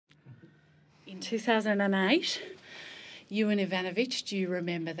In 2008, you and Ivanovic, do you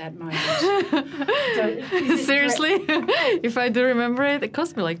remember that moment? Seriously? If I do remember it, it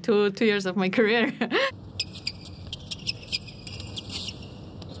cost me like two years of my career.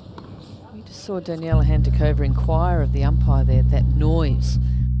 We just saw Daniela Hantuchova inquire of the umpire there, that noise.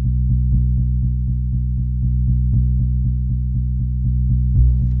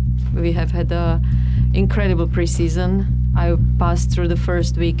 We have had an incredible preseason. I passed through the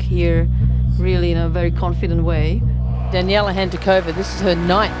first week here really in a very confident way. Daniela Hantuchova, this is her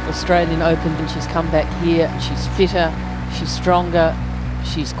 9th Australian Open, and she's come back here and she's fitter, she's stronger,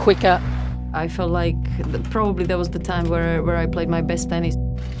 she's quicker. I felt like probably that was the time where I played my best tennis.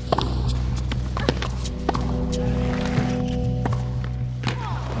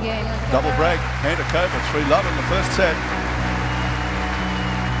 Double break, Hantuchova 3-love in the first set.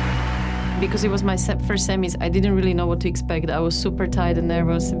 Because it was my first semis, I didn't really know what to expect. I was super tired and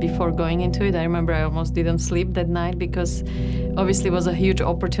nervous before going into it. I remember I almost didn't sleep that night because obviously it was a huge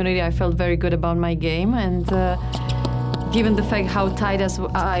opportunity. I felt very good about my game, and given the fact how tight as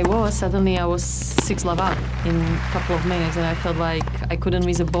I was, suddenly I was 6-love up in a couple of minutes, and I felt like I couldn't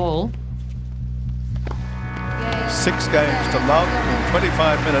miss a ball. 6 games to love in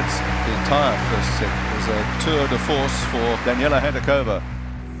 25 minutes. The entire first set was a tour de force for Daniela Hantuchova.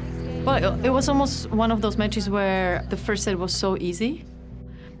 Well, it was almost one of those matches where the first set was so easy.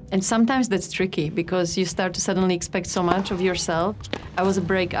 And sometimes that's tricky because you start to suddenly expect so much of yourself. I was a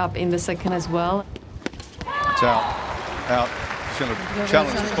break up in the second as well. It's out. She's going to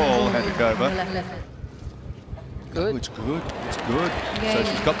challenge the call, Hantuchova. Good. Oh, it's good. It's good. So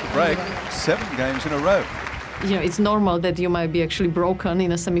she's got the break. 7 games in a row. You know, it's normal that you might be actually broken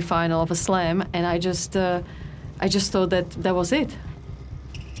in a semi-final of a slam, and I just thought that that was it.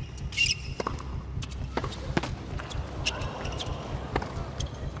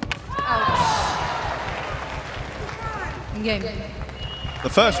 The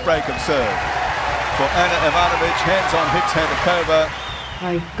first break of serve for Ana Ivanovic. Hands-on hits Hantuchova.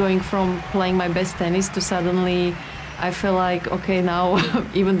 Like going from playing my best tennis to suddenly, I feel like, okay, now,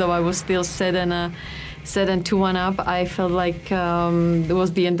 even though I was still set and 2-1 up, I felt like it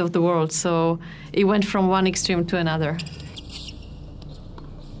was the end of the world. So it went from one extreme to another.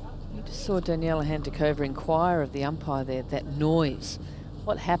 You just saw Daniela Hantuchova inquire of the umpire there, that noise.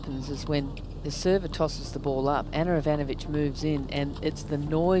 What happens is when the server tosses the ball up, Ana Ivanovic moves in, and it's the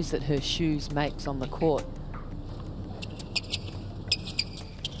noise that her shoes makes on the court.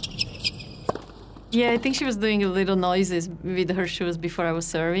 Yeah, I think she was doing a little noises with her shoes before I was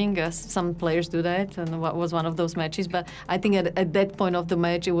serving. Some players do that, and what was one of those matches. But I think at that point of the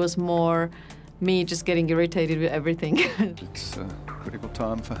match, it was more me just getting irritated with everything. It's a critical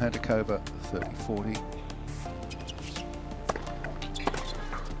time for Hantuchova, 30-40.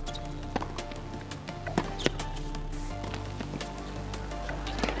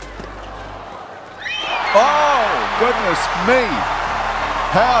 Oh, goodness me!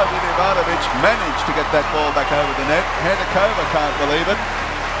 How did Ivanovic manage to get that ball back over the net? Hantuchova can't believe it.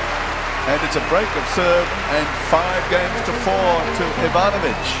 And it's a break of serve and 5 games to 4 to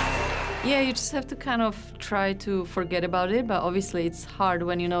Ivanovic. Yeah, you just have to kind of try to forget about it, but obviously it's hard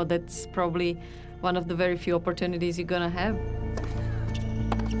when you know that's probably one of the very few opportunities you're gonna have.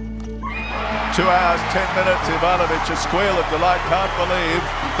 2 hours, 10 minutes, Ivanovic, a squeal of delight, can't believe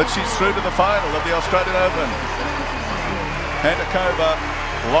that she's through to the final of the Australian Open. Hantuchova,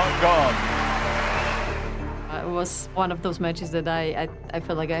 long gone. It was one of those matches that I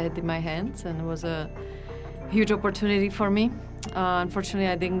felt like I had in my hands, and it was a huge opportunity for me. Unfortunately,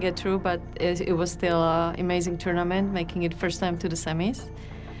 I didn't get through, but it was still an amazing tournament, making it first time to the semis.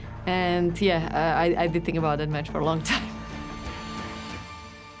 And yeah, I did think about that match for a long time.